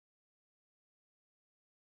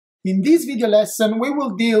In this video lesson, we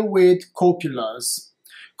will deal with copulas.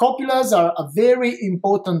 Copulas are a very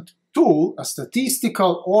important tool, a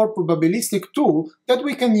statistical or probabilistic tool that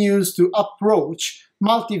we can use to approach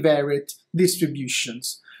multivariate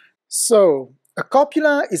distributions. So, a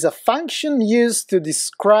copula is a function used to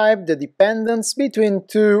describe the dependence between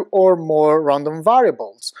two or more random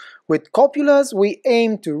variables. With copulas, we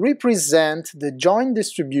aim to represent the joint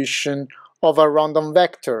distribution of a random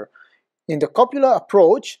vector. In the copula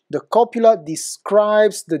approach, the copula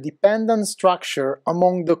describes the dependent structure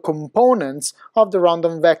among the components of the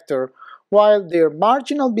random vector, while their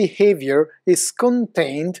marginal behavior is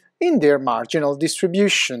contained in their marginal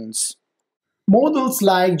distributions. Models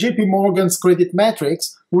like JP Morgan's credit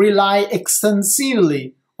matrix rely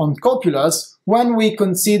extensively on copulas when we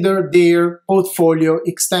consider their portfolio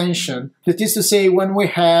extension. That is to say, when we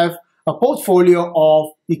have a portfolio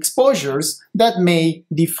of exposures that may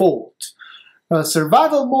default.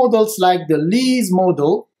 Survival models like the Lee's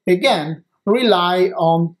model, again, rely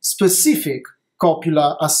on specific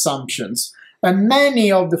copula assumptions. And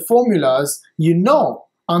many of the formulas you know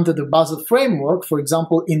under the Basel framework, for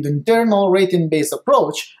example, in the internal rating-based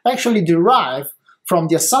approach, actually derive from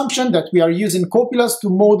the assumption that we are using copulas to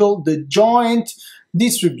model the joint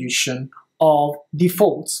distribution of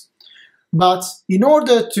defaults. But in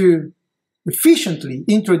order to efficiently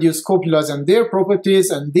introduce copulas and their properties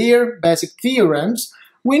and their basic theorems,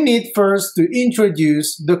 we need first to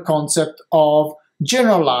introduce the concept of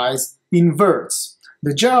generalized inverse.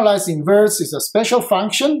 The generalized inverse is a special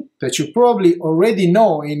function that you probably already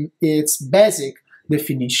know in its basic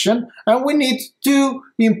definition, and we need two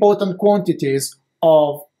important quantities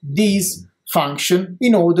of this function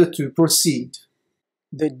in order to proceed.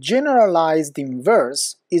 The generalized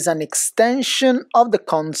inverse is an extension of the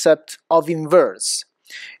concept of inverse.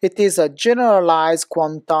 It is a generalized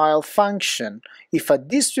quantile function. If a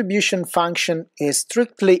distribution function is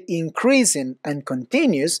strictly increasing and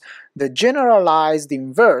continuous, the generalized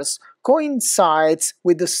inverse coincides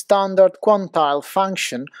with the standard quantile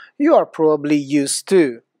function you are probably used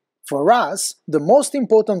to. For us, the most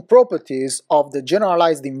important properties of the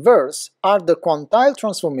generalized inverse are the quantile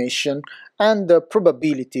transformation and the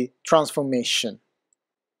probability transformation.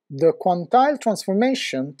 The quantile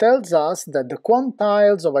transformation tells us that the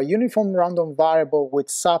quantiles of a uniform random variable with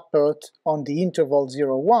support on the interval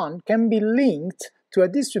 0, 1 can be linked to a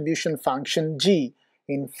distribution function g.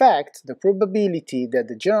 In fact, the probability that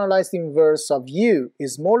the generalized inverse of u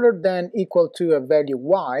is smaller than or equal to a value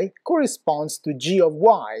y corresponds to g of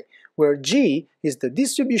y, where g is the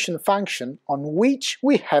distribution function on which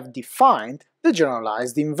we have defined the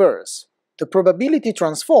generalized inverse. The probability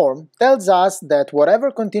transform tells us that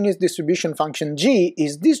whatever continuous distribution function g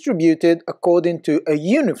is distributed according to a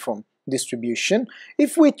uniform distribution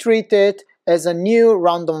if we treat it as a new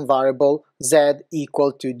random variable z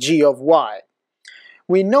equal to g of y.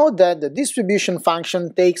 We know that the distribution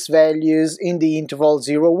function takes values in the interval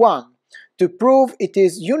 0, 1. To prove it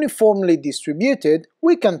is uniformly distributed,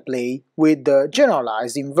 we can play with the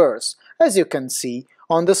generalized inverse, as you can see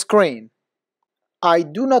on the screen. I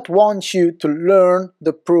do not want you to learn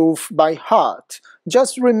the proof by heart.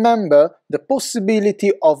 Just remember the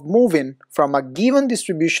possibility of moving from a given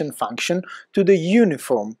distribution function to the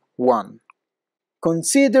uniform one.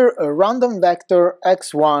 Consider a random vector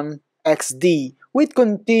x1, xd with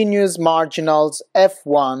continuous marginals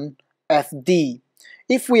f1, fd.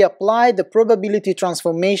 If we apply the probability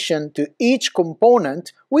transformation to each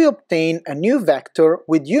component, we obtain a new vector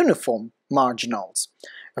with uniform marginals.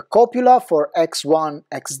 A copula for x1,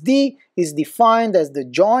 xd is defined as the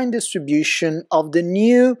joint distribution of the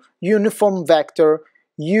new uniform vector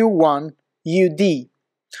u1, ud.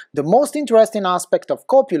 The most interesting aspect of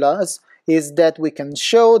copulas is that we can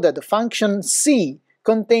show that the function c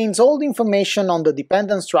contains all the information on the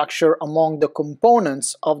dependent structure among the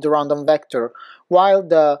components of the random vector, while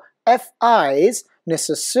the fi's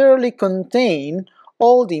necessarily contain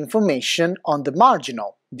all the information on the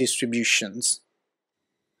marginal distributions.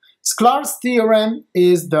 Sklar's theorem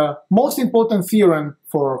is the most important theorem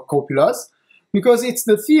for copulas because it's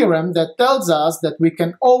the theorem that tells us that we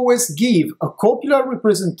can always give a copular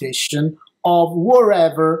representation of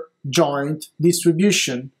wherever joint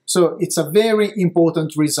distribution. So it's a very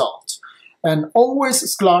important result. And always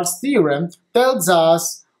Sklar's theorem tells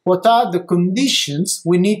us what are the conditions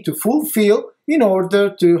we need to fulfill in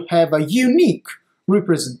order to have a unique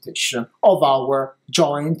representation of our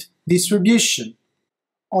joint distribution.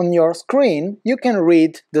 On your screen, you can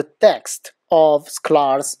read the text of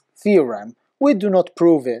Sklar's theorem. We do not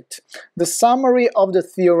prove it. The summary of the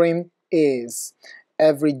theorem is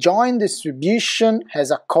every joint distribution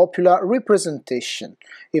has a copular representation.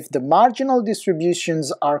 If the marginal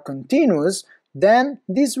distributions are continuous, then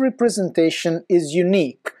this representation is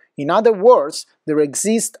unique. In other words, there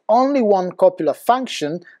exists only one copular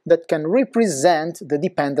function that can represent the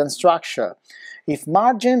dependent structure. If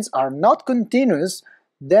margins are not continuous,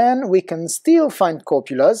 then we can still find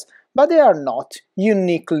copulas, but they are not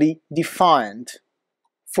uniquely defined.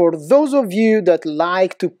 For those of you that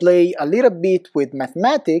like to play a little bit with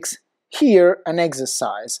mathematics, here an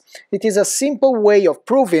exercise. It is a simple way of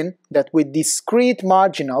proving that with discrete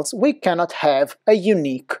marginals we cannot have a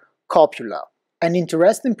unique copula. An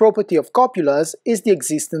interesting property of copulas is the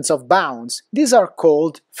existence of bounds. These are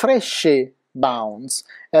called Fréchet bounds.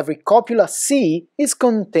 Every copula C is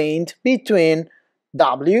contained between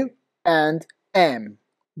W and M.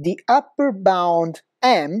 The upper bound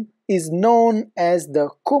M is known as the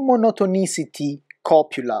comonotonicity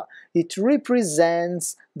copula. It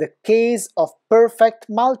represents the case of perfect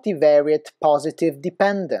multivariate positive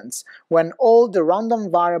dependence, when all the random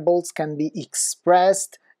variables can be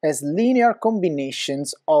expressed as linear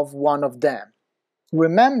combinations of one of them.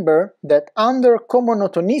 Remember that under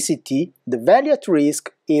comonotonicity, the value at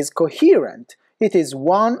risk is coherent. It is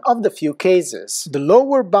one of the few cases. The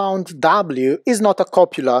lower bound W is not a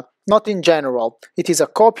copula, not in general. It is a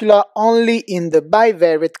copula only in the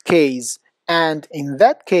bivariate case, and in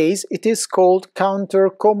that case it is called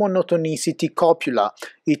counter-comonotonicity copula.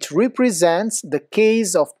 It represents the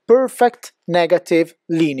case of perfect negative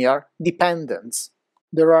linear dependence.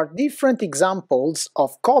 There are different examples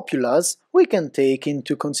of copulas we can take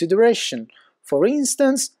into consideration. For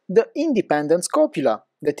instance, the independence copula,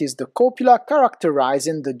 that is the copula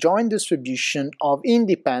characterizing the joint distribution of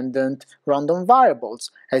independent random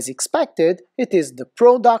variables. As expected, it is the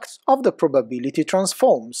product of the probability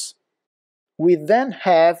transforms. We then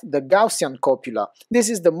have the Gaussian copula. This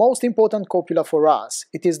is the most important copula for us.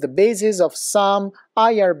 It is the basis of some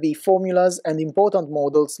IRB formulas and important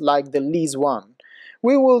models like the LIS one.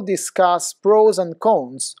 We will discuss pros and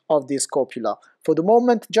cons of this copula. For the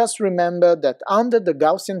moment, just remember that under the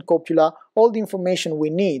Gaussian copula, all the information we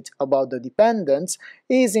need about the dependence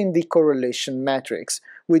is in the correlation matrix.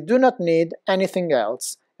 We do not need anything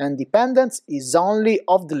else, and dependence is only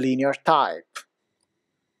of the linear type.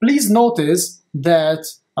 Please notice that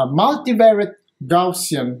a multivariate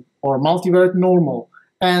Gaussian or multivariate normal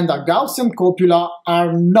and a Gaussian copula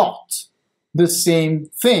are not the same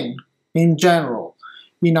thing in general.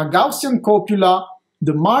 In a Gaussian copula,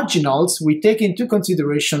 the marginals we take into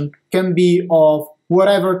consideration can be of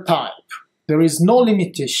whatever type. There is no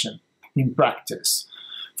limitation in practice.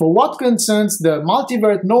 For what concerns the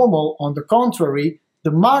multivariate normal, on the contrary,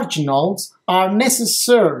 the marginals are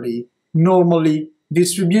necessarily normally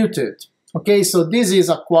distributed. Okay, so this is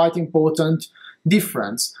a quite important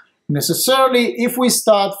difference. Necessarily, if we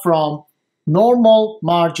start from normal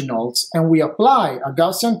marginals and we apply a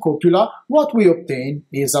Gaussian copula, what we obtain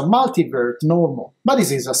is a multivariate normal, but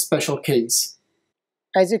this is a special case.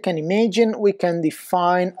 As you can imagine, we can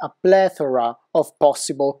define a plethora of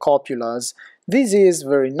possible copulas. This is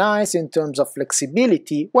very nice in terms of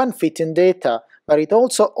flexibility when fitting data, but it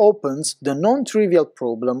also opens the non-trivial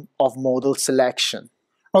problem of model selection.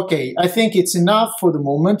 Okay, I think it's enough for the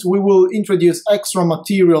moment. We will introduce extra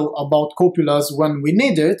material about copulas when we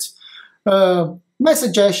need it. My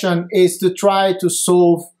suggestion is to try to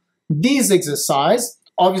solve this exercise.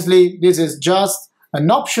 Obviously, this is just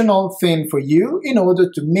an optional thing for you in order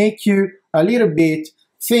to make you a little bit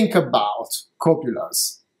think about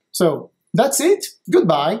copulas. So that's it.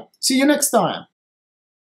 Goodbye. See you next time.